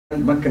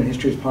Meccan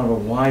history is part of a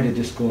wider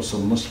discourse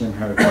of Muslim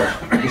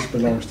heritage. This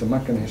belongs to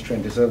Meccan history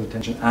and deserves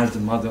attention as the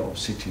mother of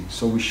cities.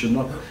 So we should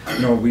not,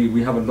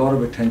 we have a lot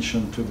of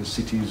attention to the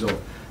cities of,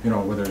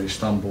 whether it's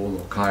Istanbul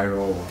or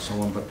Cairo or so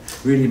on, but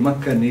really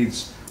Mecca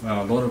needs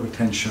a lot of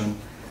attention,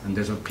 and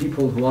there's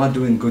people who are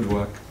doing good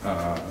work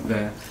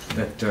there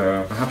that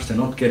perhaps they're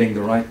not getting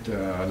the right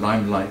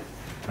limelight,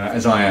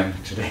 as I am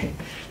today,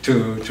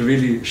 to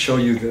really show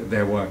you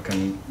their work.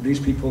 And these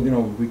people,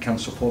 we can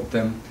support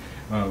them.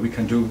 We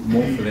can do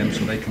more for them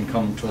so they can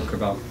come and talk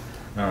about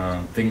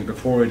things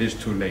before it is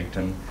too late.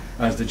 And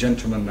as the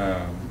gentleman,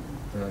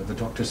 the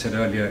doctor said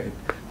earlier,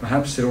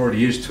 perhaps it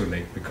already is too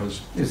late,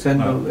 because it's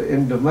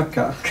in the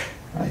Mecca,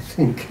 I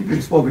think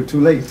it's probably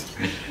too late.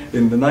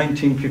 In the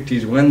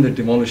 1950s, when the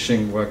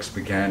demolishing works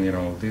began,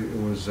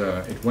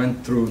 it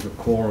went through the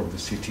core of the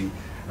city.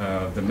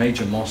 The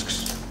major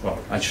mosques, well,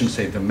 I shouldn't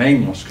say the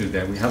main mosque is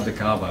there. We have the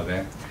Kaaba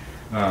there,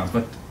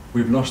 but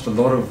we've lost a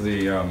lot of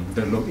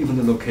even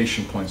the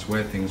location points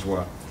where things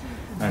were.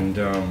 And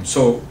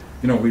so,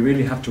 we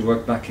really have to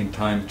work back in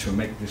time to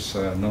make this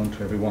known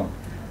to everyone.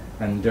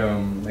 And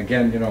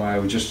again, I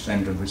would just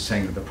end with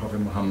saying that the Prophet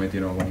Muhammad,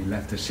 when he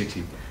left the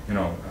city,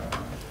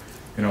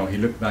 he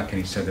looked back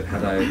and he said that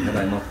had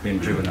I not been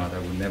driven out, I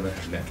would never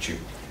have left you.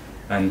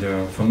 And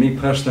for me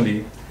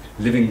personally,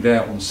 living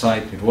there on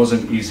site, it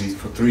wasn't easy.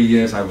 For 3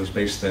 years I was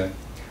based there,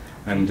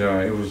 and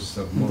it was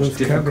the most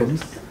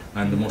difficult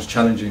and the most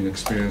challenging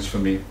experience for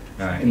me,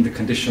 in the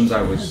conditions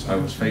I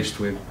was faced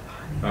with.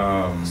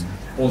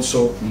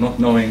 Also, not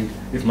knowing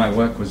if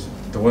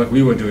the work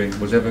we were doing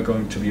was ever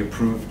going to be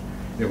approved.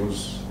 It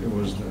was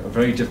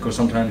very difficult.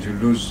 Sometimes you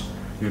lose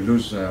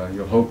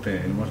your hope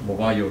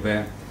while you're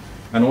there.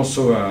 And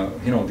also,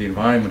 the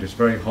environment is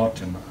very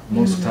hot, and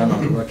most of the time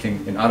I'm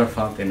working in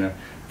Arafat in a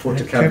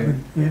porta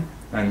cabin. Yeah.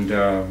 And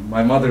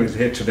my mother is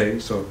here today,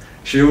 so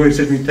she always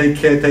said to me,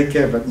 take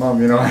care, but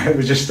Mom, I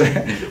was just,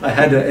 I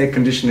had an air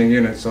conditioning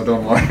unit, so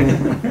don't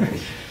worry.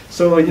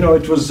 So,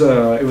 it was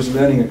a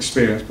learning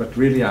experience, but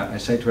really I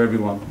say to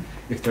everyone,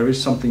 if there is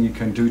something you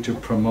can do to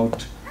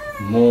promote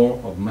more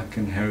of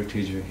Meccan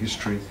heritage and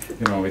history,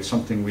 it's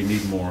something we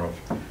need more of,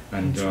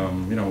 and,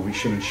 we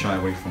shouldn't shy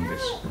away from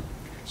this.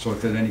 So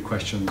if there's any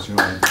questions,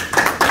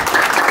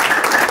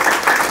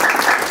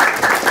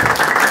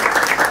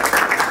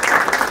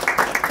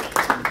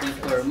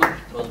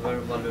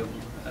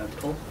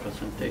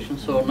 presentation.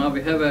 So now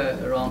we have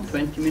around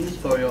 20 minutes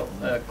for your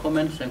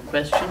comments and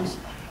questions.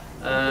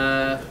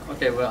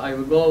 Okay, well, I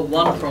will go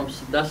one from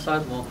that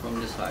side, one from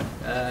this side.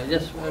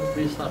 Yes,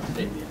 please start with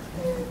Emre.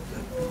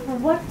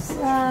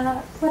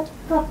 What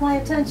got my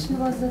attention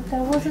was that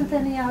there wasn't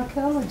any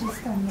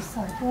archaeologist on the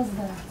site, was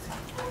there?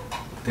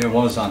 There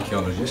was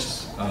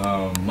archaeologists.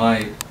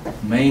 My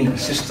main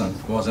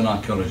assistant was an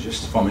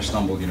archaeologist from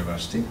Istanbul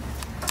University,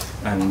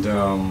 and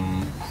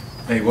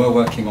they were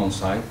working on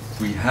site.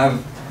 We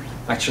have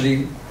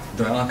actually,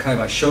 the archive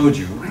I showed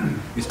you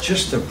is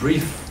just a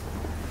brief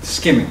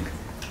skimming.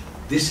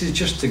 This is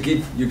just to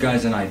give you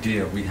guys an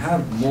idea. We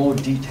have more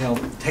detailed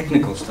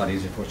technical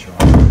studies, if what you're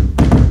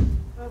asking.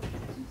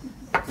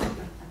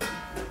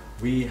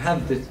 We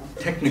have the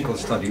technical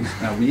studies.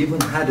 Now, we even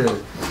had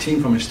a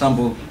team from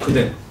Istanbul,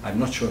 Kudeb. I'm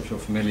not sure if you're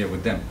familiar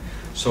with them.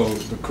 So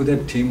the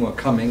Kudeb team were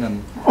coming,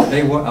 and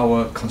they were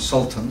our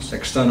consultants,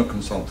 external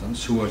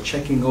consultants, who were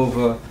checking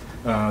over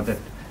that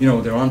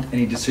there aren't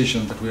any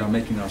decisions that we are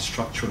making are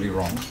structurally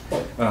wrong.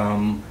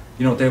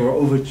 They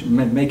were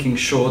making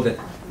sure that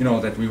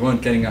that we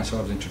weren't getting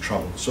ourselves into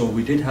trouble. So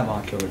we did have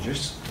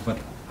archaeologists, but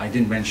I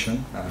didn't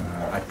mention.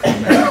 I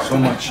couldn't mention so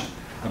much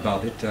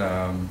about it,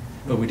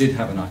 but we did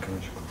have an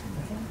archaeological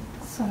team.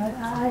 So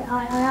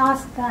I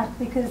asked that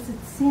because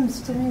it seems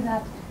to me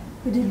that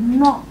we did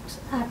not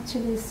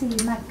actually see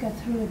Mecca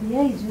through the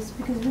ages,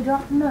 because we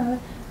don't know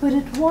who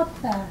did what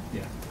there.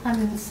 Yeah. I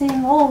mean,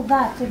 seeing all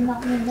that did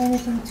not mean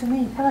anything to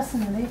me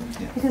personally,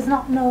 because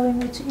not knowing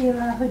which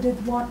era, who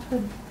did what,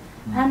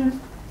 and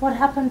what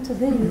happened to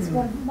these,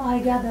 well, I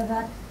gather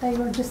that they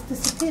were just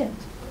disappeared.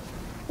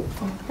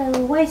 They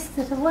were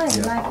wasted away.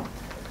 Yeah.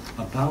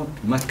 About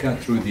Mecca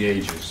through the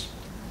ages,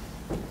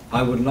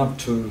 I would love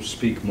to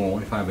speak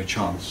more, if I have a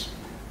chance,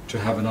 to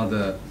have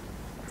another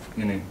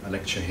a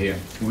lecture here.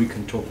 We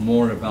can talk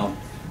more about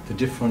the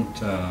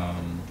different,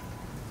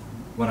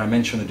 what I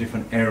mentioned, the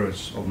different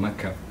eras of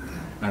Mecca,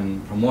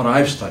 and from what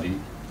I've studied,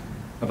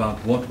 about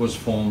what was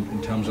formed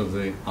in terms of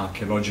the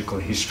archaeological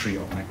history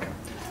of Mecca.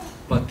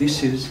 But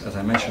this is, as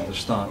I mentioned at the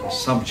start, a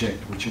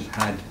subject which has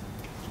had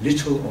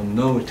little or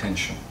no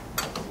attention,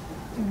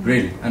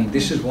 really. And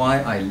this is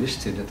why I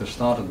listed at the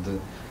start of the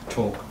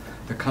talk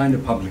the kind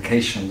of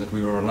publication that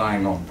we were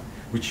relying on,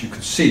 which you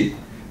could see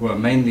were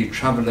mainly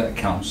traveler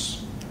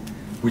accounts,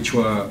 which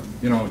were,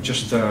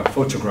 just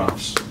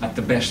photographs, at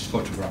the best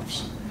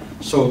photographs.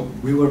 So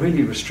we were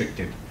really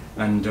restricted,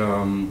 and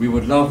we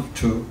would love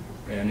to,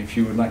 and if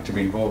you would like to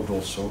be involved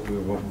also,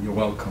 you're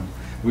welcome.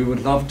 We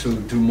would love to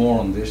do more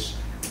on this,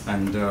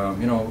 and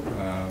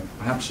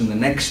perhaps in the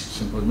next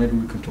symposium, maybe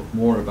we can talk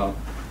more about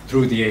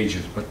through the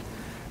ages. But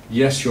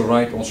yes, you're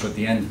right also at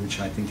the end, which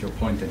I think your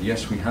point that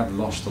yes, we have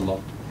lost a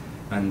lot.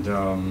 And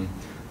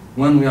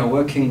when we are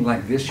working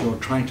like this, you're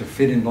trying to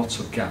fit in lots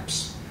of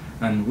gaps.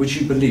 And would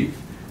you believe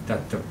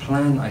that the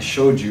plan I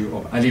showed you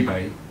of Ali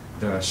Bey,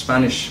 the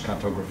Spanish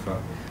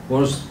cartographer,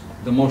 was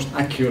the most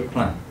accurate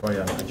plan? Oh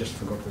yeah, I just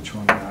forgot which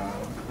one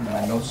in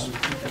my notes.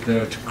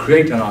 To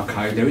create an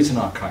archive, there is an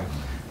archive,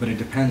 but it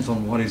depends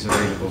on what is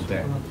available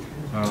there.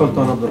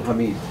 Sultan Abdul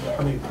Hamid.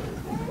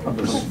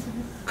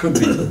 Could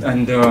be,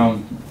 and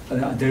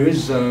there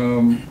is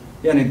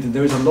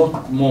there is a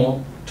lot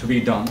more to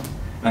be done.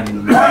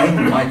 And the aim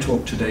of my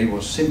talk today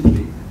was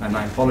simply, and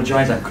I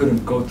apologize I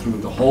couldn't go through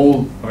the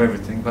whole of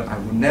everything, but I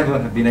would never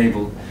have been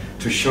able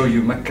to show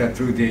you Mecca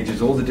through the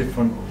ages, all the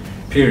different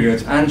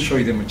periods, and show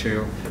you the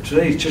material.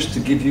 Today is just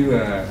to give you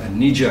a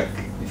knee-jerk,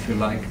 if you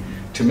like,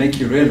 to make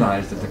you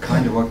realize that the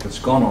kind of work that's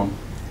gone on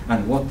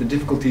and what the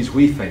difficulties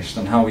we faced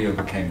and how we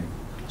overcame it.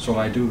 So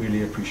I do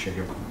really appreciate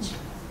your comments.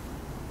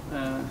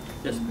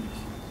 Yes, please.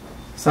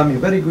 Samie,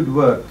 very good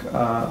work.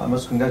 I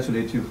must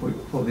congratulate you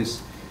for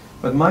this.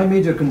 But my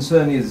major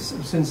concern is,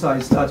 since I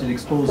started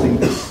exposing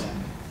this,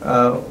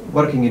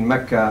 working in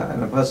Mecca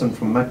and a person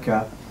from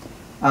Mecca,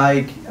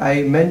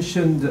 I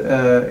mentioned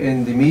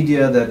in the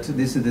media that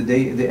this is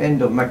the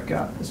end of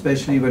Mecca,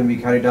 especially when we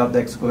carried out the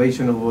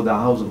excavation over the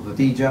house of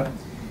Khadija.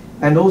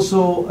 And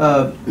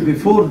also,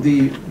 before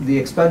the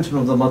expansion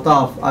of the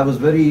Mataf, I was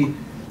very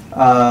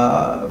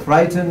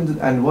frightened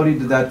and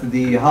worried that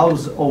the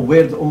house of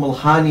where the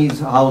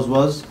al-Hani's house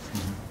was,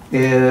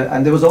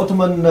 and there was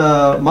Ottoman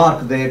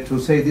mark there to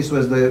say this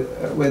was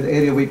where the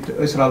area where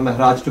Isra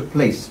al-Mi'raj took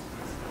place.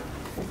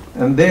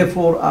 And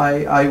therefore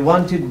I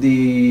wanted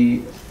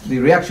the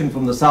reaction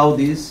from the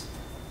Saudis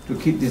to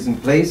keep this in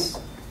place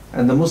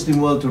and the Muslim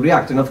world to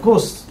react. And of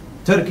course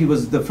Turkey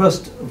was the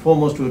first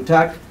foremost to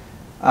attack,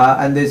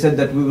 and they said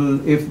that we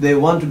will, if they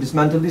want to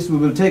dismantle this, we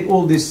will take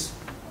all this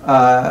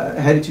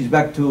heritage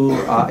back to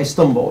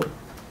Istanbul.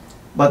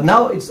 But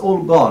now it's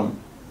all gone.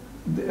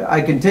 I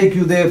can take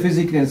you there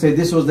physically and say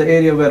this was the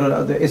area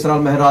where the Isra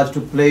al-Mi'raj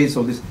took place,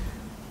 or this.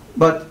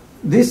 But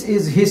this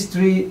is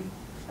history,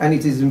 and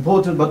it is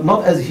important, but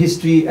not as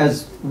history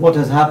as what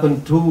has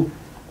happened to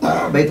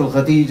Bayt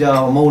al-Khadija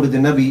or Mawlid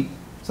al-Nabi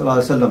sallallahu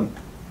alaihi wasallam.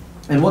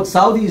 And what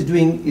Saudi is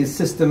doing is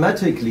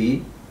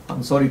systematically,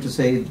 I'm sorry to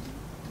say,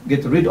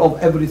 get rid of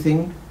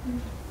everything,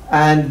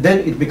 and then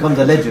it becomes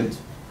a legend.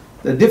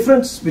 The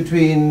difference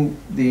between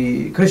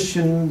the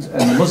Christians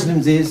and the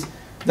Muslims is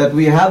that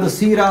we have the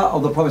seerah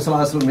of the Prophet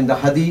ﷺ in the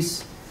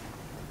hadith,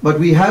 but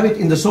we have it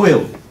in the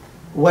soil,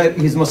 where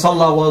his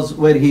masalla was,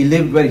 where he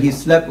lived, where he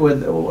slept, where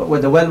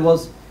the well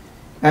was.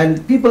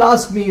 And people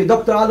ask me,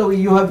 Dr. Alawi,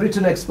 you have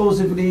written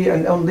exposively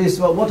and on this,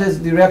 well, what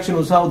is the reaction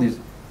of Saudis?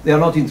 They are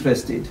not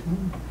interested.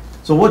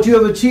 So what you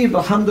have achieved,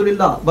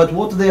 alhamdulillah, but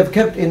what they have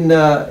kept in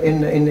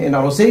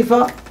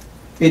Arusayfa,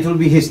 it will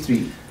be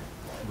history.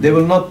 They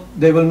will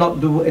not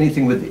do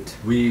anything with it.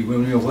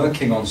 When we were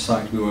working on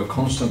site, we were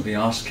constantly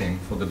asking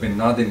for the Bin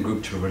Laden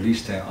group to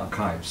release their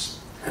archives.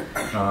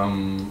 A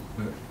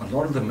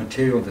lot of the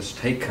material that's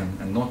taken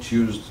and not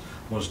used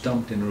was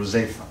dumped in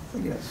Rusayfa.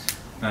 Yes.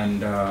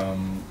 And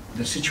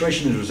the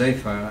situation in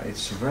Rusayfa,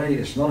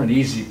 it's not an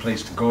easy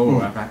place to go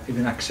or have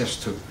even access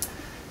to.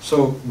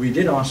 So we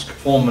did ask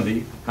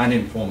formally and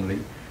informally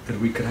that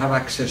we could have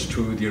access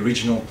to the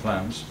original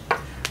plans.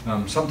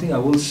 Something I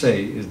will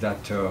say is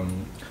that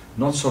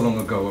not so long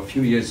ago, a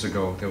few years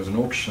ago, there was an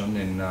auction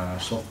in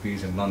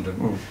Sotheby's in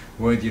London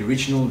where the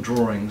original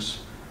drawings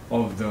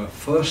of the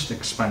first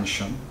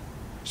expansion,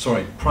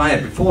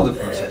 before the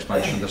first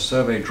expansion, the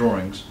survey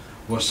drawings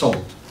were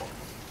sold.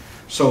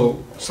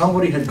 So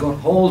somebody had got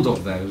hold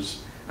of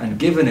those and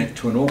given it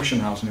to an auction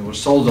house, and it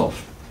was sold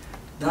off.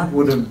 That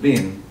would have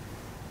been,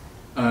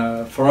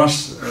 for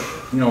us,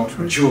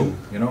 a jewel,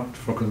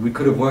 because we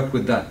could have worked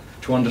with that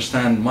to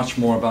understand much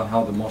more about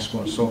how the mosque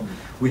was. So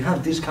we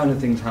have these kind of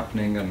things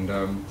happening, and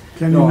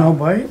can you now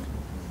buy it?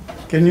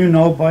 Can you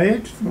now buy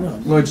it?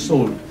 No, it's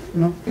sold.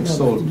 No, it's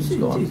sold.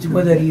 It's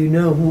whether you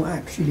know who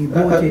actually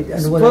bought it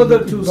and whether further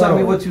you to borrow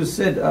Samie, it. what you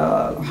said,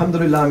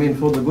 alhamdulillah, I mean,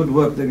 for the good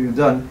work that you've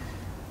done.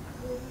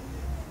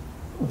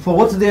 For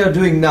what they are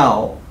doing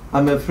now,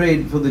 I'm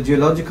afraid for the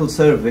geological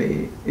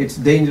survey, it's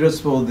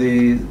dangerous for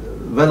the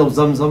well of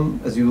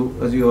Zamzam, as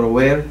you are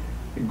aware.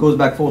 It goes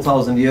back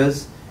 4,000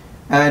 years.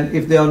 And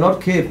if they are not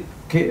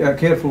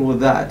careful with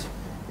that,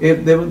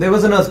 if there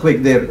was an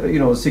earthquake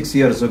there, 6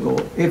 years ago.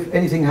 If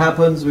anything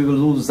happens, we will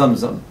lose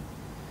Zamzam.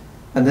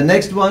 And the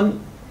next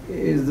one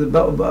is the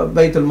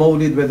Bayt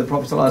al-Mawlid, where the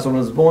Prophet ﷺ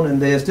was born, and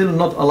they are still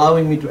not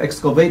allowing me to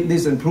excavate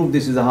this and prove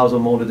this is the house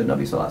of Mawlid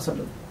al-Nabi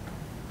ﷺ.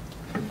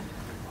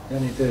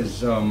 And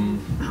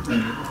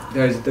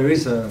there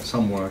is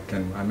some work,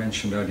 and I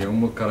mentioned earlier,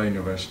 Al-Qura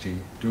University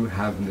do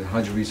have in the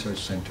Hajj Research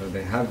Center,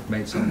 they have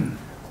made some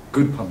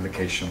good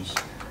publications.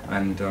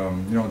 And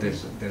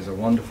there's a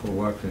wonderful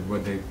work where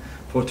they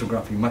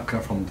photographing Mecca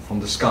from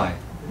the sky.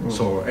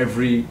 So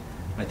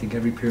I think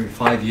every period,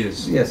 5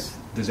 years, yes,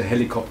 there's a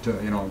helicopter,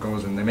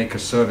 goes and they make a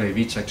survey of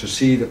each side to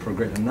see the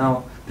progression. And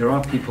now there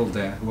are people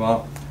there who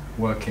are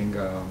working,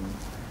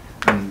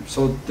 And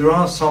so there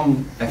are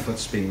some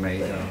efforts being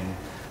made.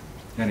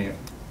 Yani,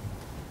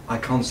 I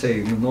can't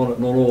say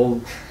not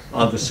all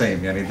are the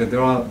same. Yani,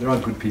 there are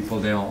good people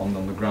there on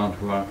the ground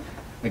who are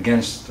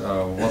against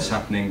what's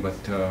happening, but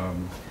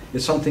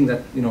it's something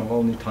that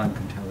only time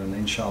can tell, and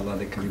inshallah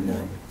there can be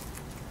more of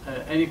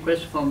it. Any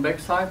question from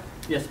backside?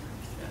 Yes.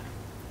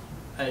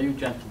 You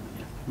gentlemen.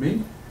 Yeah.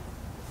 Me?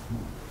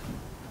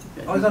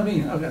 Oh, is that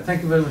me? Okay,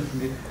 thank you very much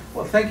indeed.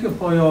 Well, thank you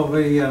for your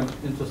very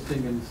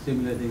interesting and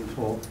stimulating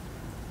talk.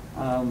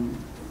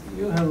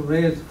 You have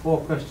raised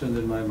 4 questions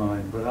in my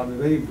mind, but I'll be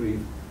very brief.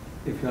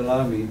 If you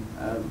allow me,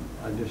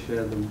 I'll just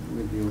share them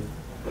with you.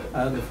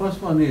 The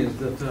first one is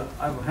that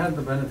I've had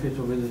the benefit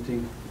of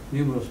visiting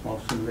numerous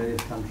mosques in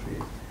various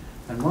countries.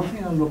 And one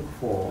thing I look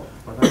for,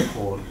 what I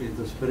call, is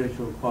the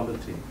spiritual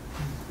quality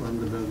when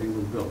the building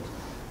was built.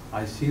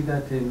 I see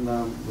that in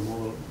the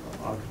Mughal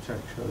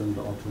architecture and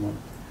the Ottoman.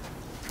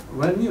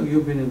 When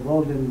you've been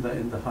involved in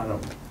the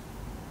Haram,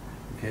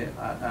 okay,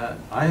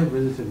 I have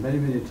visited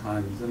many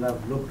times, and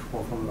I've looked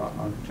for, from an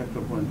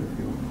architectural point of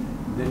view,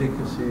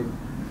 delicacy,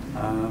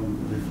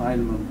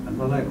 refinement, and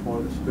what I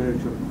call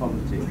spiritual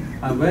quality.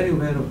 I'm very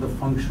aware of the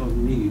functional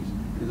needs.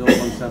 It's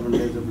open 7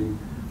 days a week,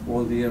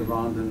 all the year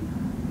round, and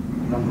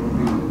number of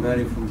people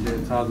vary from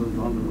 1,000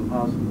 to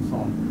 100,000 and so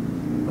on.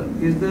 But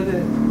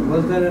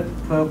was there a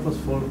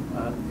purposeful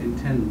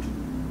intent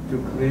to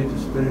create a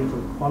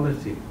spiritual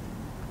quality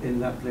in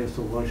that place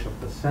of worship,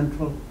 the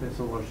central place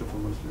of worship for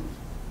Muslims?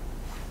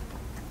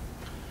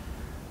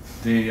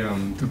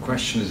 The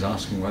question is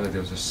asking whether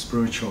there was a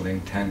spiritual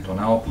intent on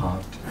our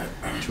part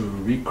to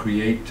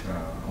recreate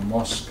a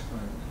mosque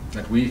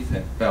that we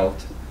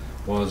felt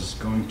was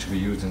going to be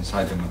used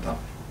inside the Madab.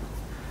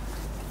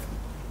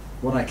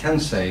 What I can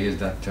say is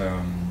that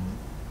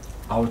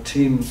our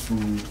team,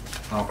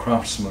 our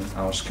craftsmen,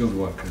 our skilled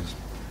workers,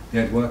 they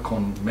had worked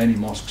on many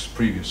mosques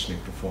previously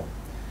before,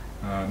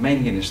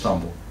 mainly in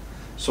Istanbul.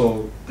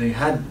 So they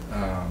had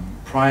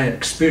prior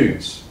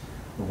experience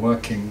of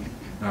working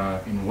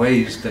in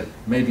ways that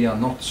maybe are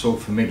not so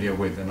familiar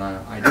with. And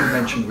I did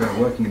mention we are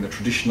working in the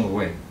traditional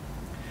way,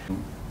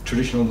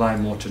 traditional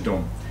lime mortar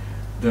dome.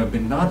 The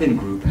Bin Laden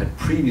group had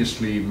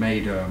previously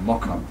made a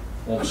mock-up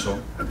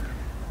also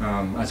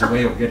as a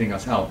way of getting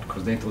us out,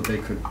 because they thought they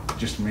could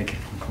just make it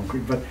from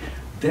concrete. But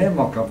their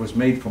mock-up was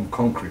made from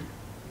concrete,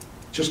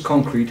 just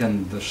concrete,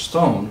 and the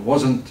stone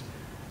wasn't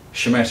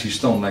Shemesi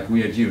stone like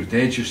we had used.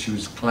 They just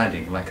used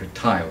cladding, like a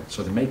tile.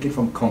 So they make it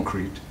from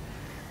concrete,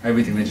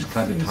 everything, they just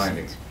clad the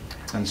tiling.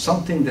 And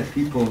something that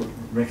people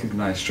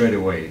recognized straight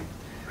away,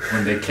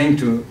 when they came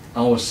to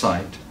our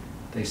site,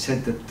 they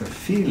said that the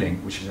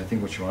feeling, which is I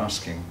think what you're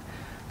asking,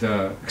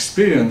 the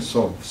experience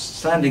of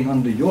standing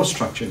under your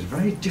structure is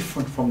very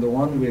different from the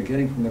one we're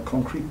getting from the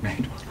concrete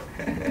made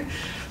one.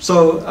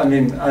 So, I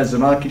mean, as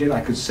an architect,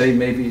 I could say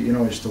maybe,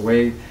 it's the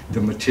way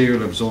the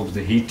material absorbs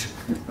the heat.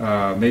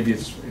 Maybe it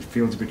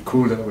feels a bit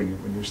cooler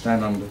when you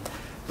stand under.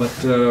 But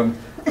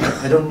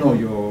I don't know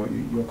your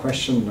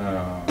question.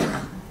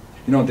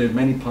 There are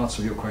many parts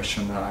of your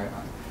question,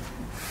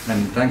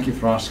 and thank you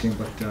for asking.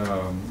 But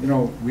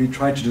we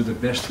tried to do the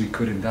best we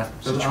could in that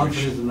situation. The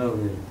answer is no,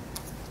 really.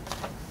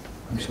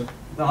 I'm sorry?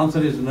 The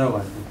answer is no,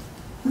 I think.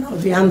 No,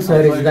 the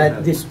answer is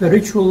that the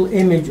spiritual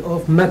image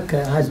of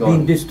Mecca has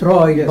been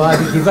destroyed by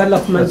the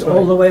development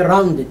all the way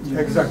around it.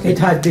 Exactly. It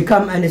has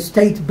become an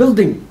estate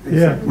building.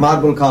 Yeah.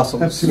 Marble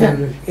castles.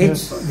 Absolutely. Yeah.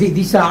 It's the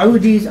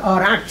Saudis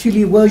are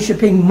actually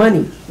worshipping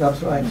money.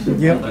 That's right.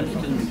 Yeah.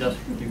 Just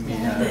give me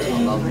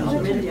allow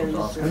me to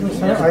ask. Hello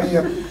sir, I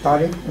am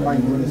Tariq, my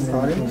name is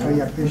Tariq.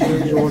 I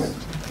appreciate your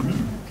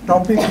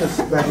topic is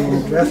very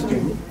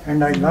interesting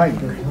and I like.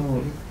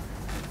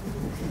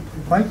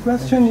 My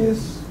question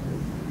is,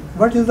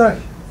 what is the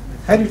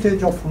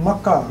heritage of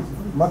Makkah?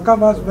 Makkah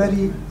was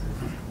very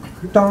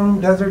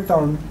desert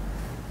town,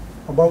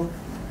 about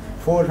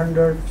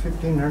 400,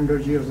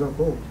 1500 years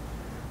ago.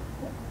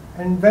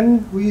 And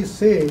when we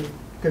say,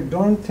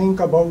 don't think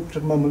about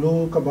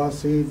Mamluk,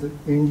 Abbasid,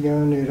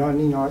 Indian,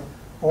 Irani,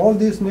 all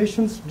these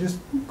nations just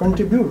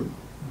contribute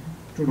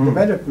to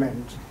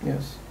development.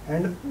 Yes.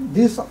 And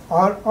these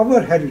are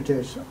our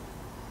heritage.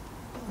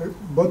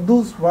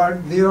 Buddhas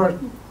were, they are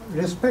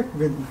respect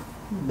with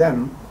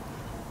them.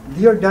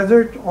 They are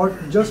desert or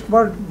just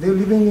were they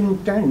living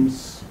in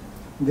tents.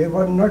 They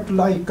were not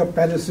like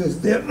palaces.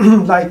 They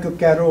like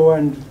Cairo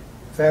and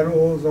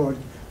pharaohs or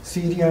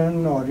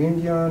Syrian or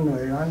Indian or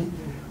Irani.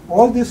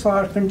 All these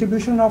are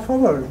contribution of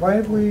our. Why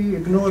we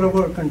ignore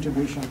our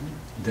contribution?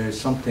 There is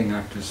something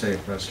I have to say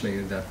firstly,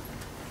 that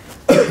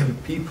the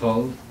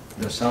people,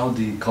 the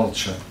Saudi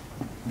culture,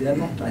 they are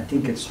not, I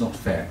think it's not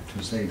fair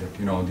to say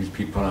that, these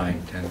people are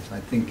intense. I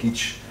think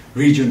each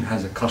region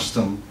has a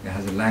custom, it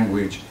has a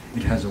language,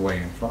 it has a way.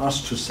 And for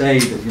us to say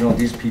that,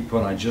 these people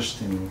are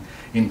just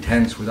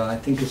intense with that, I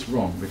think it's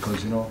wrong,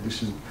 because,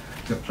 this is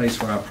the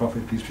place where our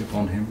Prophet, peace be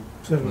upon him,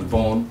 was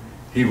born.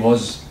 He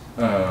was,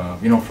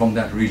 from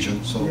that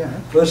region. So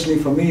personally,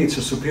 for me, it's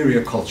a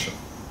superior culture.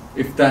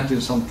 If that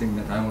is something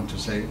that I want to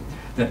say,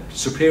 that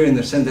superior in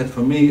the sense that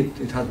for me,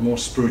 it has more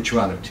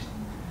spirituality.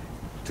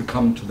 to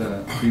come to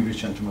the previous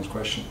gentleman's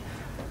question.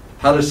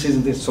 How does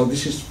this? So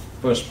this is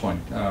first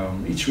point.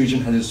 Each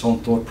region has its own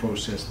thought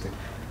process.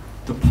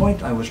 The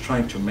point I was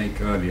trying to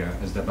make earlier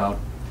is about,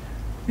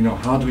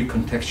 how do we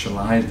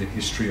contextualize the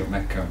history of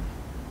Mecca,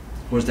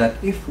 was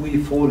that if we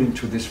fall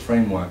into this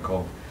framework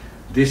of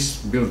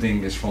this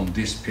building is from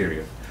this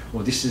period,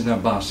 or this is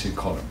an Abbasid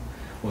column,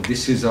 or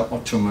this is an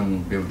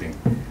Ottoman building,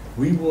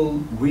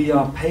 we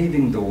are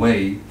paving the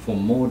way for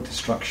more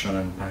destruction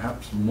and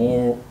perhaps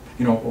more,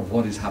 of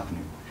what is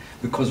happening,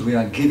 because we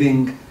are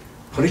giving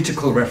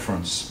political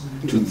reference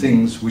to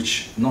things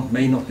which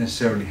may not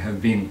necessarily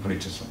have been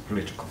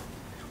political.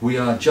 We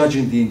are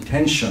judging the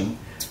intention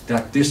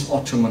that this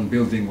Ottoman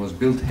building was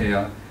built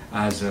here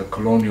as a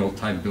colonial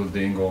type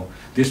building, or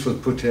this was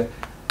put here,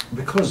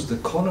 because the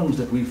columns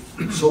that we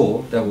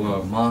saw that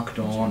were marked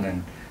on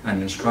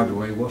and inscribed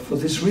away were for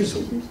this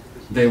reason.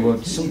 They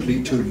were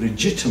simply to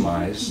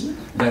legitimize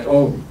that,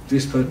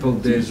 these people,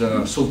 there's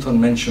a sultan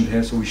mentioned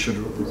here, so we should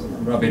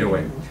rub it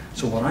away.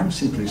 So what I'm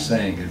simply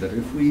saying is that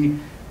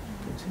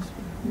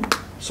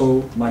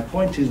so my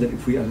point is that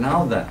if we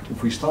allow that,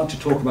 if we start to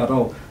talk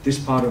about, this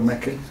part of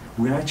Mecca,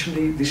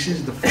 this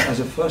is as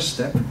a first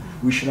step,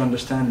 we should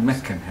understand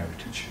Meccan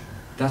heritage.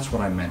 That's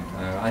what I meant.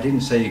 I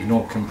didn't say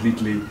ignore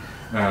completely,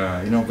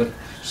 but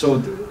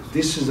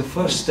this is the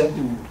first step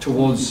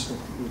towards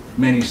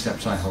many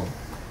steps, I hope.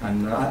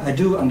 And I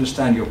do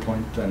understand your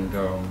point, and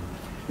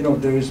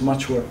there is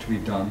much work to be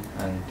done,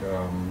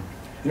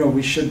 and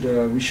we should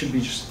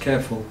be just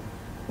careful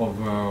of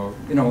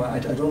I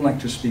don't like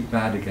to speak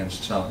bad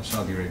against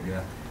Saudi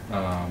Arabia.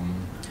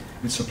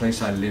 It's a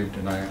place I lived,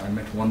 and I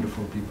met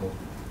wonderful people,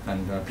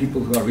 and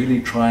people who are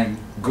really trying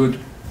good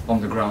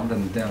on the ground,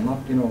 and they are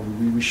not.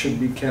 We should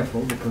be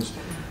careful, because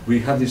we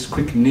have this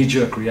quick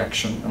knee-jerk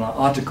reaction, and our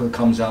article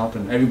comes out,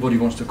 and everybody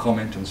wants to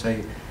comment and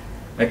say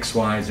X,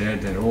 Y, Z,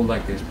 they're all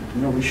like this.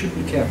 But we should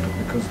be careful,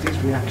 because these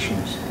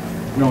reactions,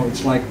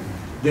 it's like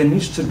there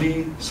needs to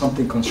be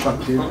something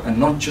constructive and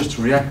not just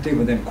reactive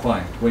and then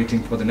quiet,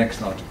 waiting for the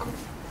next article.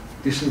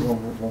 This is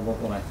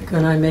what I think.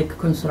 Can I make a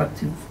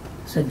constructive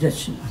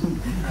suggestion?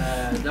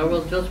 There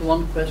was just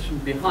one question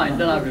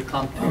behind, then I will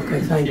come to you. Okay,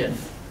 thank you.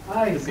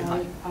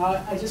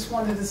 Hi, I just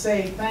wanted to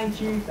say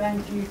thank you,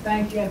 and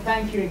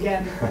thank you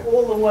again for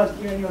all the work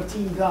you and your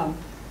team done.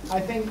 I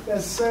think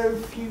there's so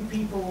few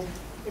people,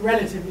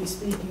 relatively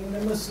speaking, in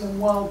the Muslim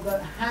world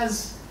that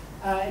has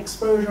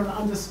exposure and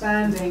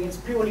understanding. It's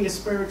purely a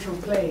spiritual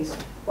place,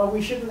 but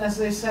we shouldn't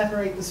necessarily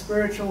separate the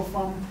spiritual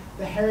from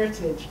the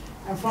heritage.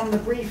 And from the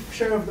brief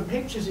show of the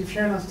pictures you've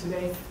shown us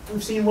today,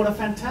 we've seen what a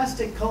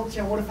fantastic culture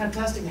and what a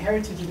fantastic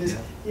heritage it is.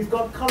 Yeah. You've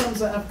got columns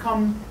that have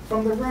come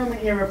from the Roman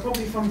era,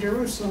 probably from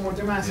Jerusalem or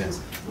Damascus.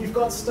 Yeah. You've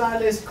got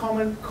stylized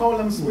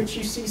columns which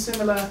you see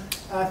similar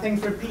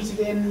things repeated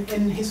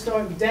in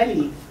historic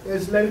Delhi,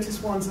 those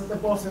lotus ones at the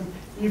bottom.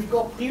 You've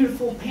got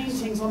beautiful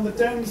paintings on the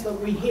domes that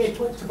we hear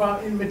talked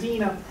about in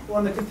Medina or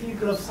on the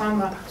Cathedral of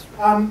Sama.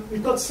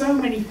 We've got so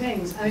many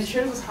things, and it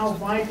shows us how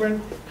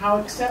vibrant, how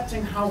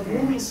accepting, how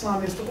warm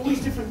Islam is to all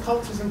these different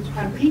cultures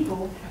and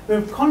people who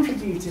have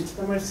contributed to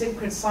the most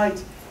sacred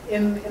site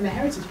in the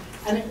heritage.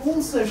 And it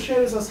also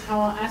shows us how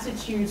our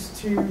attitudes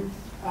to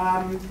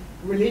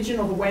religion,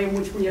 or the way in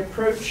which we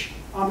approach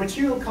our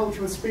material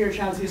culture with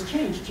spirituality, has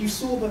changed. You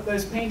saw that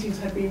those paintings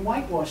had been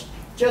whitewashed,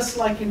 just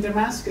like in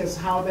Damascus,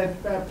 how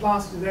they're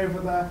plastered over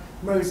the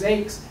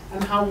mosaics,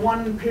 and how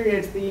one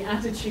period the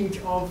attitude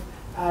of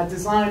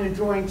design and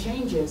drawing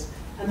changes,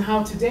 and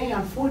how today,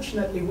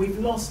 unfortunately, we've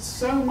lost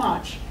so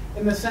much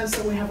in the sense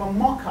that we have a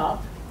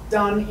mock-up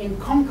done in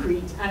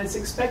concrete, and it's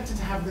expected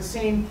to have the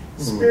same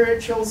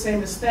spiritual,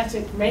 same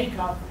aesthetic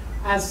makeup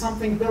as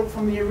something built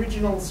from the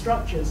original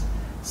structures.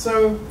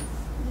 So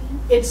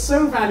it's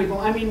so valuable.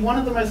 I mean, one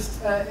of the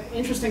most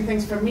interesting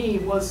things for me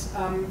was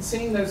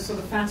seeing those sort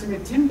of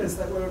Fatimid timbers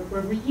that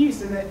were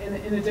reused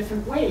in a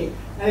different way.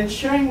 And it's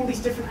showing all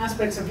these different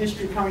aspects of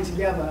history coming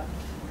together.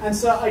 And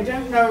so I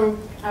don't know,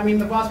 I mean,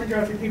 the vast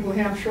majority of people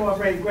here, I'm sure, are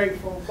very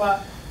grateful.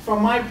 But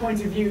from my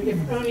point of view, if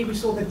only we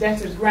saw the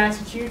debt of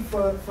gratitude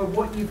for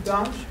what you've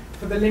done,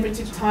 for the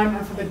limited time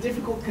and for the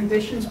difficult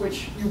conditions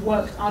which you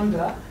worked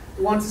under.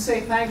 We want to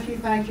say thank you,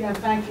 and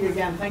thank you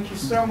again. Thank you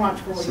so much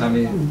for what you've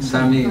done.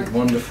 Samie,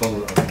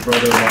 wonderful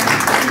brother.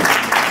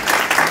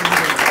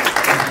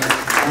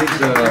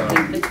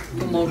 Please,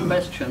 two more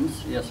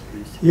questions. Yes,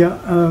 please.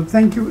 Yeah,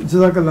 thank you,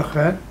 Jazakallah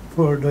Khair,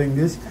 for doing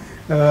this.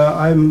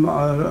 I'm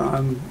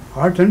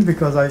heartened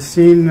because I've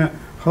seen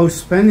how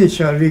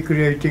Spanish are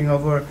recreating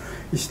our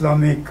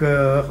Islamic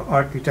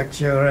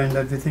architecture and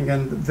everything,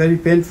 and very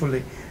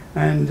painfully.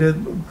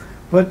 And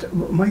but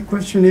my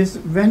question is,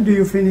 when do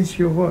you finish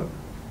your work?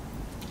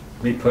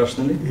 Me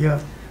personally? Yeah.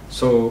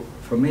 So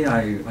for me,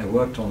 I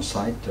worked on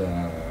site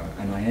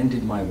and I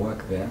ended my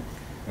work there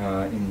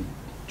in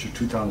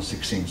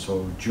 2016.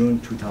 So June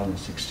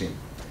 2016,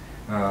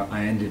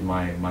 I ended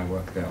my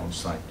work there on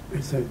site.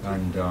 Exactly.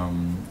 And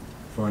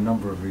for a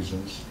number of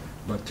reasons.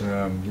 But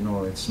you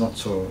know, it's not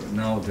so.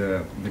 Now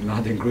the Bin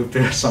Laden group,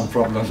 there are some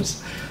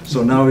problems.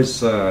 So now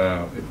it's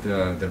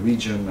the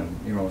region, and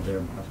you know,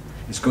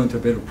 it's going to be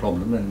a bit of a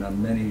problem, and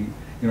many,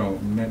 you know,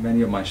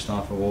 many of my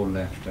staff have all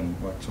left, and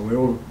so we're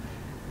all,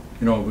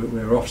 you know,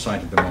 we're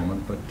off-site at the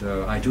moment. But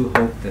I do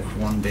hope that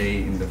one day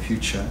in the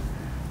future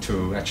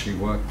to actually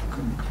go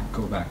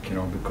back, you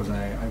know, because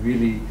I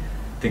really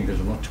think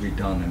there's a lot to be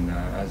done, and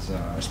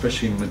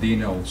especially in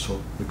Medina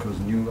also, because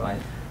new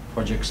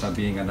projects are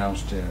being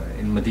announced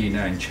in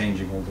Medina and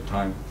changing all the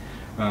time.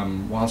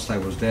 Whilst I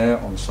was there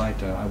on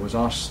site, I was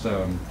asked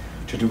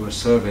to do a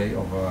survey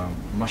of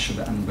Masjid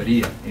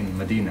al-Anbariya in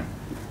Medina.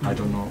 I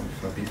don't know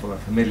if people are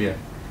familiar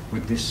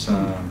with this.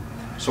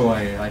 So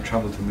I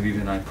traveled to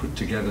Medina and I put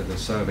together the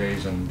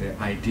surveys, and the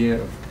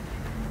idea of,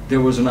 there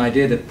was an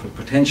idea that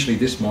potentially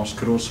this mosque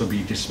could also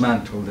be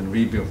dismantled and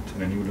rebuilt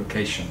in a new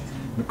location,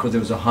 because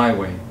there was a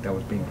highway that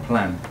was being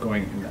planned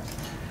going in that.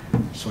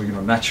 So, you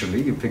know,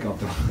 naturally you pick up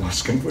the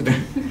mosque and put it.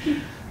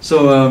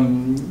 So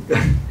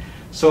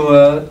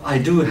I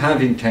do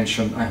have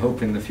intention, I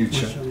hope in the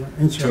future,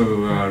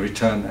 to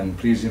return, and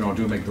please, you know,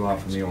 do make dua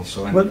for me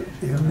also, and,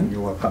 and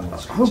you're welcome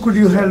also. How could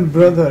you help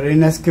brother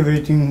in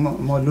excavating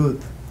Maulud?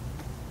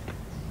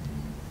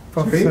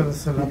 How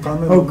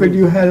could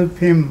you help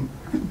him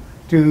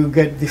to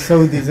get the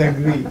Saudis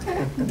agreed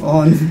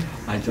on?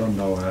 I don't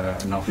know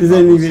enough. Is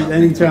there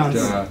any chance?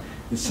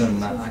 It's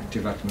an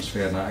active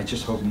atmosphere, and I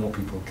just hope more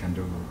people can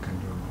do.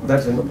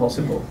 That's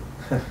impossible.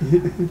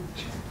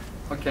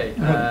 Okay,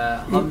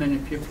 how many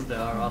people there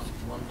are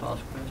want to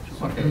ask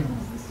questions? Okay,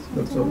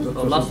 so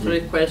last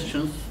 3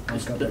 questions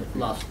is the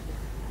last.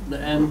 The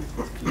end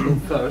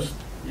first,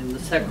 in the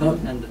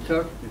second and the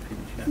third we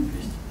finish. Yeah,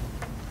 please.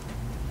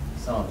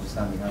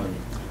 Samie, how are you?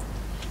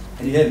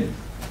 Can you hear me?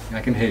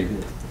 I can hear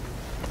you.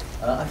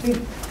 I think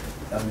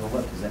your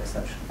work is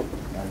exceptional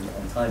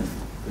and timely,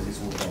 because it's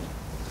all gone.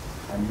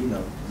 And you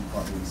know, you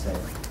can't really say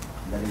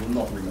that it will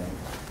not remain.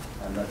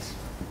 And that's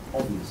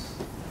obvious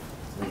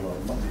to the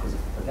world, not because of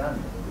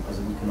propaganda, but because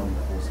of economic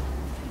forces.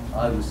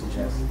 I would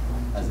suggest,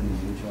 as an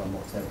individual, I'm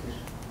not Turkish,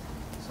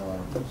 so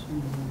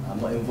I'm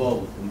not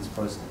involved in this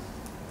process,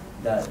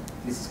 that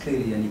this is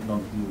clearly an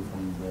economic move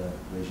from the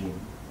regime,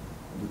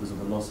 because of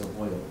the loss of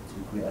oil,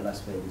 to create a Las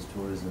Vegas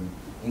tourism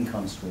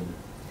income stream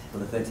for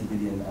the 30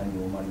 billion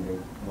annual money the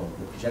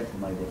projected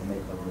money they can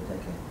make over a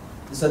decade.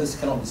 So this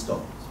cannot be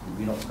stopped.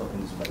 We're not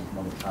stopping this about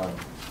economic power,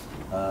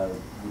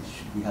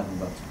 which we haven't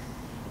got.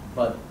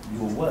 But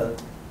your work,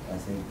 I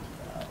think,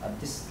 are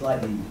just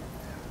slightly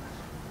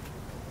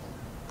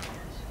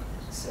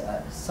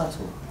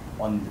subtle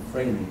on the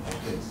framing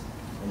of this.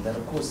 And that,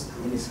 of course,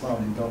 in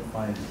Islam you don't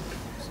find,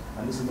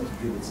 and this is not to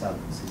do with Saudi,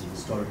 this is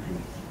historically,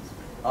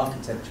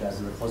 architecture as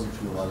a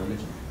repository of our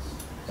religion.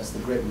 That's the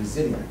great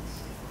resilience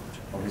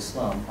of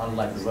Islam,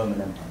 unlike the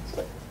Roman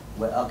Empire,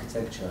 where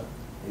architecture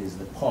is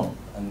the pomp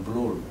and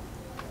glory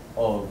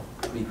of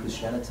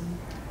pre-Christianity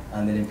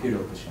and then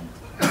imperial Christianity.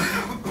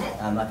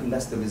 And I think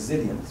that's the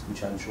resilience,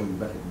 which I'm sure you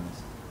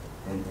recognize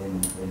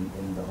in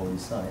the holy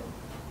site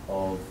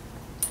of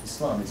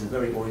Islam. It's a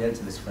very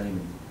Orientalist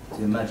framing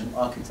to imagine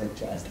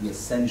architecture as the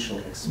essential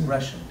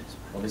expression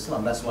of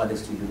Islam. That's why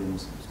there's 2 billion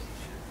Muslims,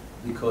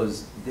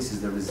 because this is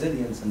the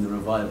resilience and the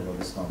revival of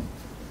Islam.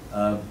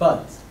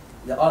 But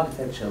the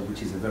architecture,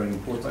 which is a very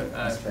important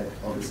aspect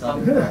of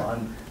Islam,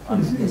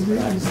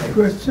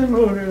 question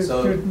or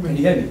so, can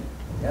you hear me?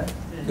 Yeah?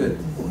 Good.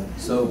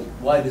 So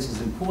why this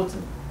is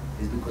important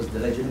is because the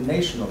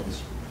legitimation of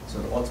this, so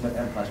the Ottoman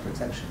Empire's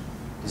protection,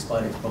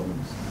 despite its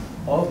problems,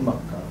 of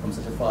Makkah from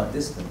such a far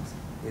distance,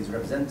 is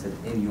represented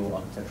in your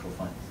architectural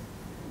finds.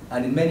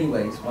 And in many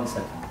ways, one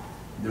second,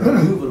 the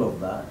removal of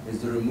that is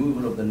the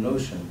removal of the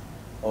notion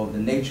of the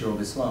nature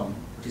of Islam,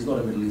 which is not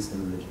a Middle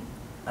Eastern religion,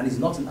 and is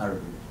not an Arab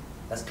religion.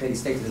 That's clearly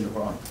stated in the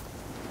Quran.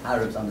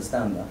 Arabs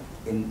understand that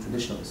in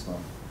traditional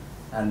Islam.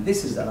 And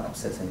this is an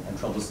upsetting and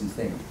troublesome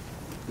thing,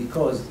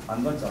 because,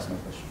 I'm going to ask my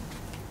question,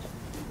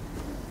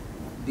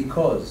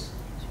 because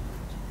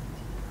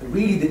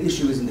really the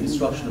issue isn't the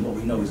destruction of what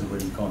we know is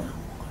already gone,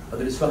 but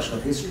the destruction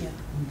of history.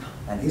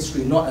 And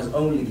history not as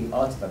only the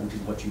artifact, which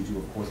is what you do,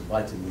 of course,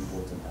 vitally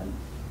important and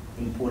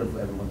important for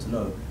everyone to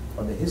know,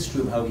 but the history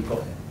of how we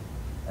got here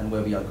and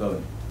where we are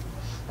going.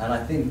 And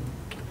I think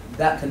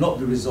that cannot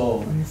be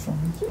resolved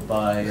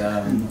by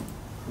the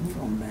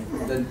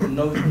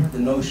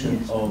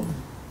notion of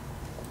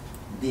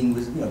being,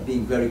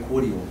 being very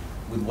cordial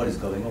with what is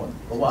going on.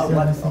 But what I would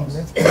like to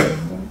ask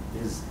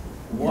is,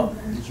 what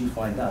did you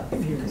find out,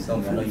 if you can tell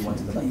me, I know you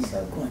wanted to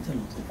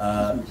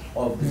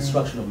of the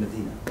destruction of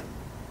Medina?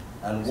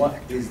 And what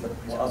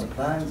are the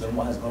plans and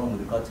what has gone on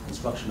with regard to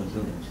construction of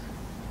buildings?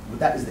 But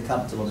that is the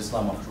capital of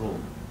Islam after all,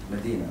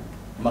 Medina.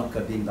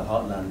 Makkah being the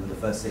heartland and the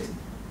first city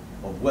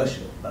of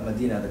worship, but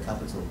Medina the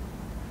capital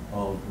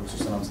of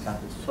Rasul's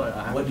capital. Sorry,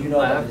 what do you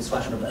know about the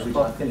destruction of that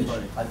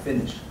region? I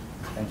finished.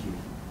 Thank you.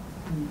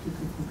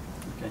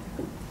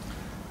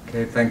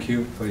 Okay, thank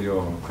you for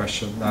your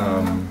question.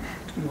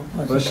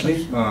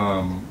 Firstly,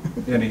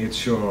 Yani,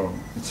 it's your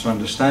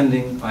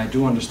understanding. I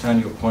do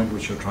understand your point,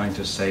 which you're trying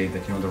to say,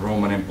 that the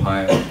Roman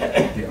Empire,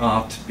 the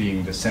art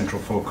being the central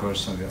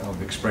focus of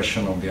the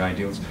expression of the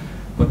ideals.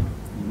 But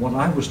what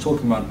I was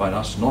talking about by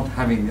us not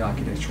having the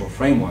architectural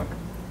framework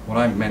what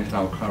I meant, and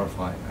I'll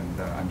clarify,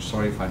 and I'm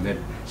sorry if I led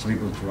some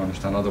people to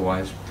understand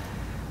otherwise.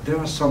 There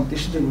are some,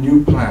 this is the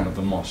new plan of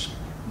the mosque.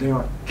 There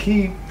are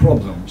key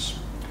problems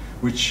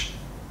which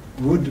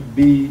would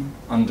be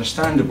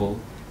understandable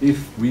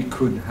if we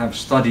could have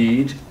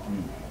studied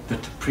the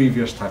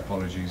previous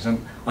typologies.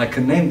 And I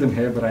can name them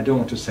here, but I don't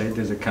want to say it.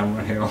 There's a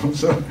camera here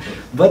also.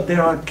 But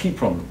there are key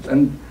problems.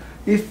 And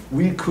if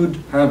we could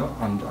have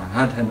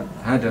had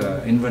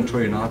an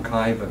inventory, an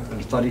archive,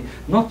 a study,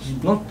 not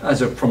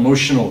as a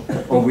promotional,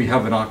 or we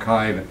have an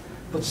archive,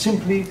 but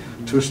simply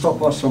to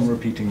stop us from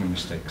repeating the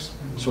mistakes.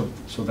 So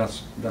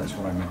that's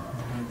what I meant.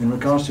 In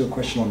regards to your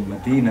question on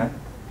Medina,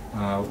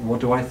 what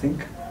do I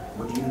think?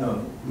 What do you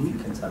know, if you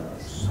can tell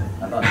us,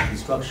 about the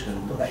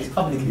construction that is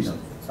publicly known,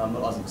 so I'm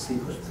not asking for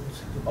secrets,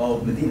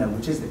 of Medina,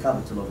 which is the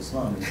capital of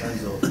Islam in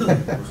terms of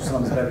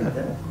Islam is buried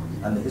there,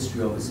 and the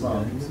history of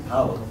Islam's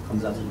power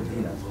comes out of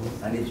Medina.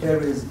 And if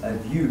there is a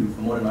view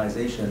for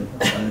modernization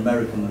on an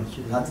American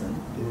pattern,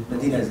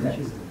 Medina is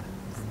next.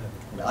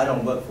 I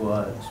don't work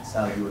for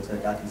Saudi or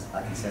Turkey,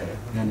 I can say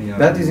it.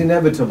 That is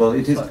inevitable.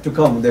 It is to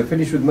come. They're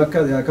finished with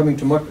Mecca, they are coming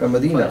to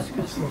Medina.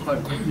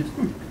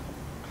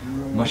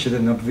 Masjid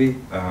al-Nabwi,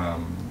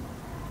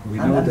 we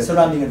know and that the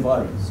surrounding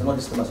environment, so not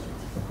just the masjid.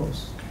 Of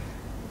course.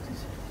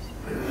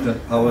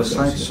 Our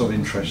sites of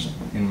interest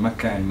in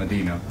Mecca and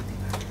Medina,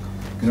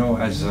 you know,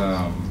 as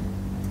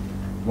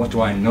what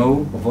do I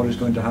know of what is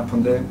going to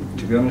happen there?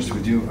 To be honest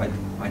with you,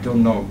 I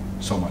don't know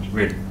so much,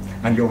 really.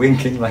 And you're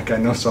winking like I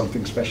know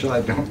something special.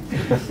 I don't,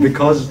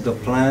 because the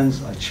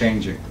plans are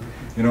changing.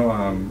 You know,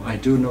 I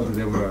do know that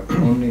there were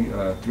only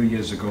 3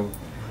 years ago,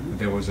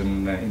 there was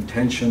an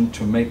intention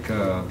to make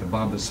the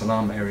Bab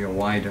al-Salam area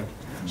wider,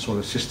 so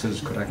the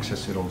sisters could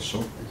access it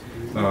also.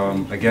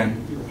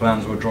 Again,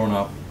 plans were drawn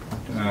up,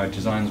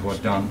 designs were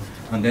done,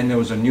 and then there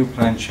was a new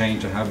plan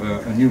change to have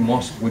a new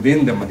mosque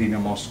within the Medina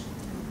mosque.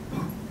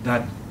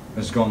 That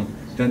has gone.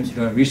 Then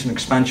the recent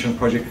expansion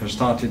project has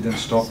started, then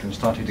stopped, and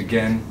started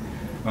again.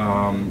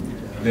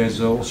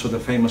 There's also the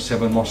famous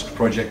 7 Mosque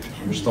project,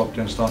 who stopped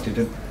and started.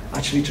 And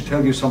actually, to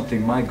tell you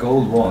something, my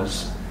goal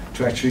was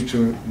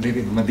to live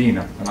in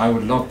Medina, and I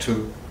would love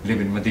to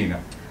live in Medina.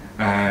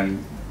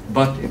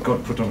 But it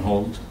got put on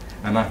hold,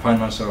 and I find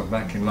myself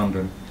back in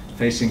London,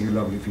 facing you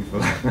lovely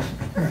people.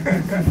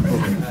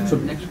 So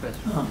next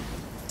question.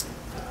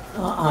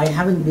 I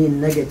haven't been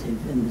negative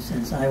in the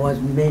sense. I was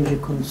mainly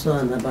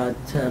concerned about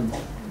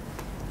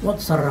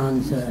what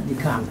surrounds the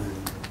Kaaba.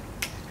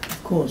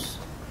 Of course,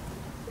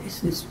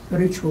 it's the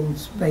spiritual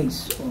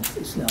space of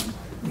Islam,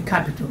 the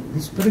capital, the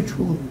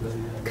spiritual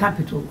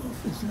capital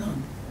of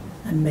Islam.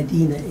 And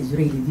Medina is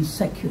really the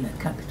secular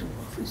capital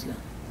of Islam.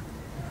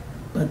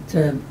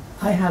 But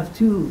I have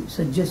 2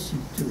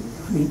 suggestions to you.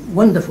 I mean,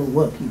 wonderful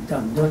work you've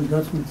done, don't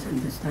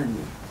misunderstand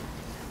me.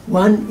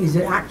 One is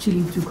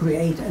actually to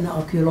create an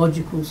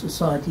archaeological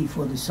society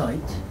for the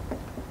site.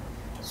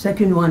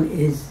 Second one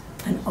is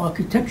an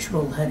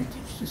architectural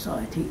heritage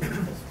society.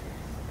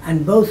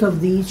 And both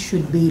of these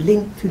should be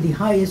linked to the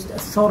highest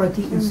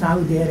authority in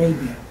Saudi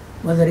Arabia,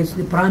 whether it's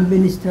the Prime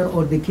Minister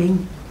or the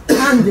King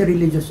and the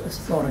religious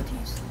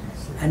authorities.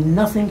 And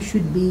nothing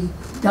should be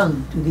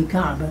done to the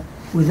Kaaba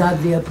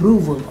without the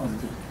approval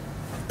of them.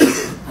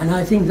 And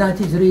I think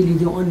that is really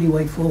the only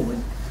way forward.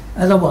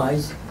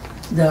 Otherwise,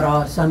 there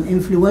are some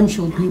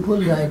influential people,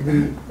 like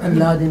the Bin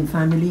Laden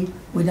family,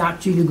 would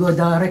actually go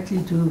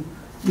directly to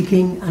the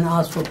king and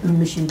ask for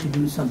permission to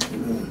do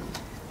something.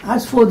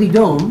 As for the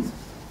dome,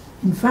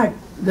 in fact,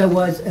 there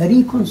was a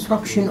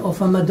reconstruction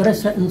of a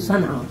madrasa in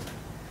Sana'a,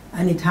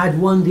 and it had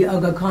won the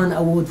Aga Khan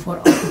Award for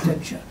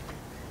architecture.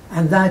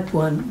 And that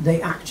one,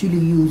 they actually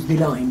used the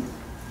lime.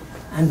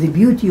 And the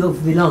beauty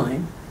of the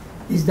lime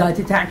is that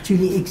it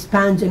actually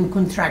expands and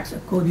contracts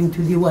according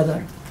to the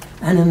weather,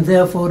 and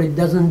therefore it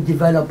doesn't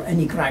develop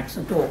any cracks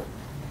at all.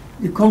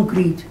 The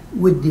concrete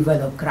would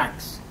develop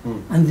cracks,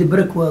 and the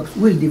brickworks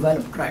will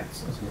develop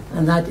cracks,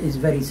 and that is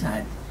very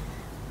sad.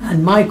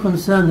 And my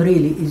concern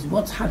really is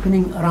what's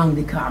happening around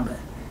the Kaaba.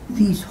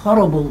 These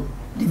horrible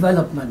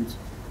developments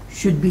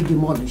should be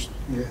demolished,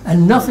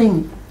 and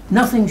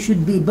nothing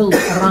should be built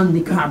around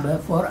the Kaaba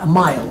for a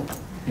mile,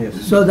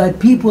 so that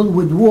people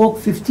would walk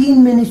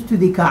 15 minutes to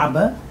the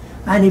Kaaba,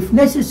 and if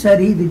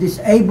necessary, the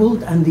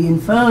disabled and the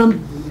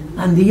infirm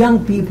and the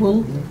young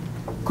people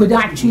could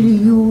actually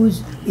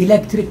use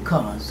electric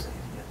cars,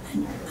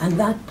 and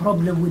that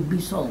problem would be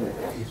solved.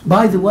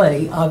 By the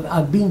way,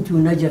 I've been to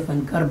Najaf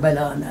and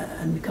Karbala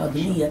and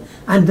Qadimiyya,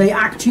 and they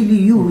actually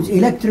use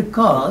electric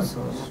cars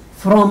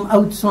from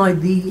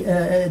outside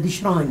the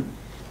shrine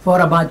for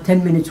about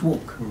 10 minutes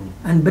walk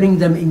and bring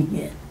them in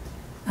here.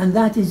 And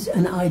that is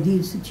an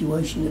ideal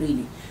situation,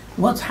 really.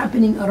 What's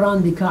happening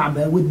around the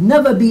Kaaba would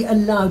never be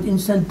allowed in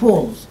St.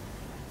 Paul's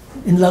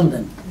in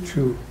London.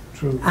 True.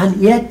 And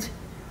yet,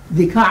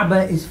 the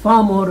Kaaba is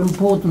far more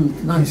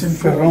important than St.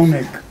 Paul's.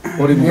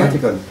 Or in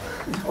Vatican.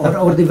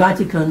 Or the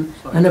Vatican.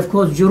 And of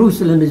course,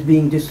 Jerusalem is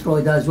being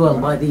destroyed as well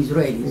by the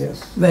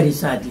Israelis, very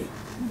sadly.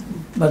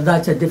 But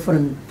that's a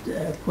different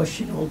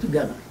question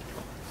altogether.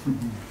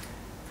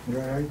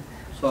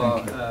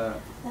 So,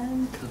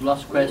 The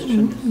last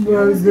question is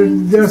Well,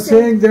 they are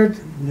saying that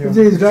if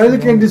the Israel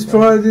can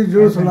destroy the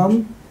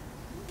Jerusalem,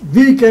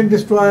 we can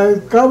destroy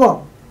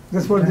Kaaba.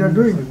 That's what they are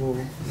doing.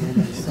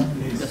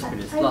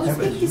 I was a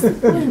bit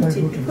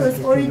disappointed because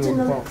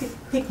original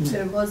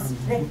picture was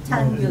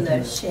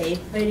rectangular shape,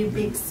 very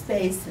big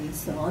space and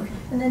so on,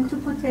 and then to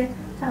put a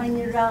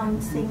tiny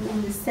round thing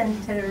in the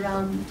center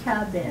around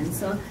Kaaba and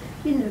so on,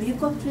 you know, you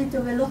got rid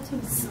of a lot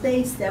of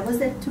space there. Was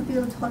that to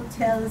build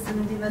hotels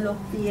and develop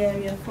the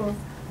area for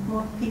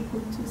more people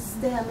to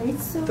stay? I mean,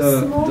 it's so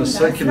small. The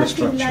circular it's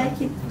nothing structure,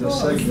 like it the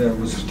was. circular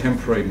was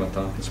temporary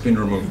mata. It's been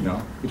removed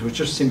now. It was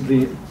just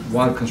simply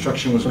while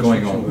construction was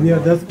going on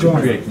to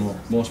create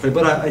more space.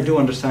 But I do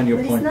understand your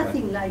but point. it's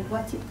nothing like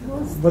what it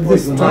was. But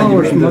this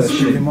towers must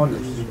be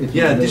demolished.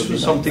 Yeah, this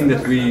was something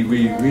that we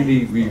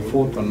really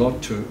fought a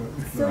lot to.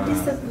 So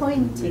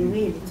disappointing,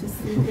 really, to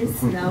see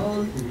this now.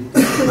 All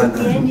could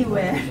be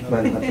anywhere,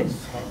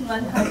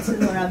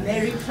 Manhattan or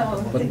America.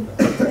 Or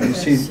But you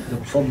see, the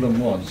problem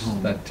was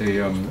that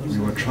we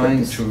were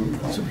trying to.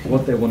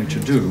 What they wanted to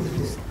do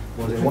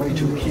was they wanted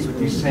to keep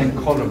these same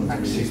column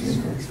axes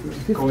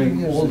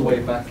going all the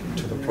way back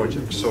into the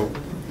project. So,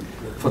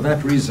 for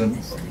that reason,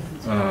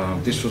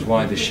 this was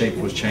why the shape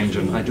was changed,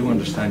 and I do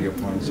understand your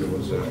points. It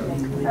was,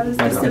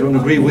 I don't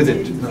agree with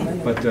it,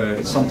 but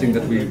it's something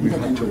that we've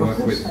had to work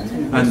with.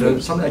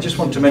 And something I just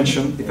want to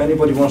mention, if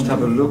anybody wants to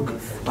have a look,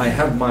 I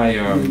have my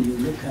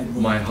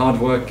my hard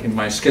work in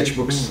my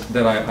sketchbooks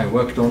that I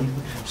worked on.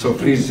 So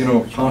please, you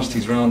know, pass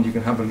these around. You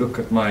can have a look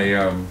at my,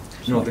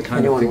 you know, the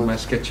kind of thing, my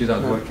sketches I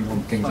was working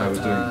on, things I was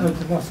doing.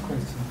 The last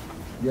question.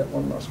 Yeah,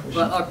 one last question.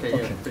 well, okay,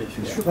 yeah,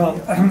 please. Well,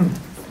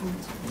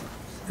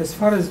 as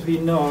far as we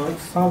know,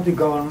 Saudi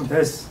government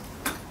has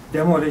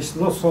demolished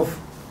lots of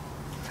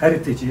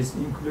heritages,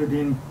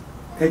 including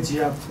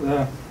Egypt,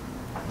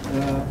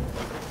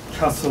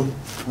 castle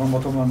from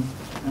Ottoman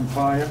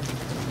Empire,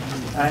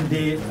 and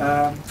the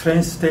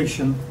train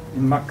station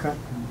in Mecca.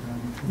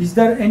 Is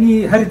there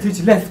any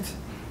heritage left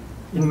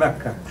in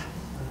Mecca?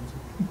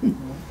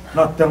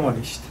 Not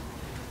demolished.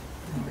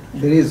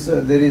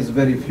 There is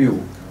very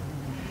few.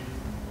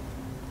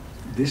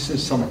 This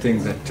is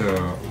something that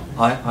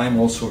I'm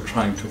also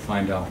trying to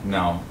find out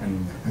now.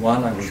 And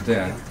while I was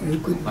there,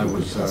 I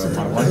was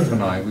my wife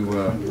and I.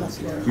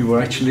 We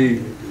were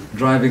actually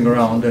driving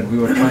around, and we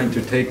were trying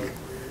to take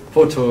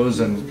photos,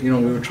 and you know,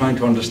 we were trying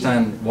to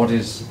understand what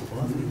is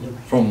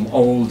from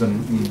old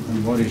and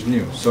what is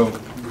new. So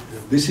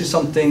this is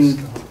something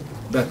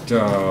that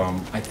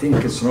I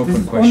think it's an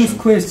open question. Honest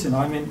question.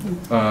 I mean,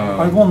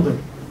 I wonder.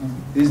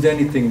 Is there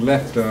anything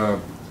left?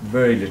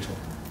 Very little.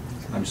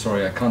 I'm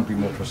sorry, I can't be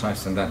more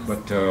precise than that.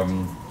 But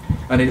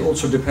and it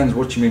also depends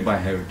what you mean by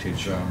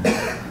heritage.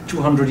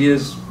 200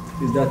 years,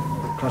 is that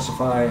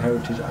classify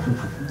heritage?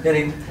 I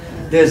mean,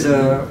 there's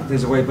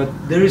a way, but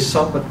there is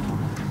some,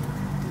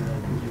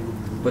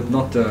 but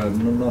not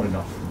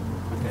enough.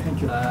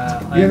 Thank you.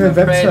 We have a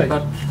website.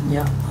 But,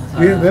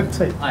 We have a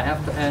website. I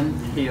have to end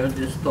here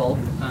this talk,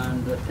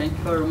 and thank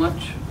you very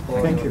much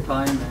for Thank your you.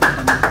 time.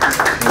 And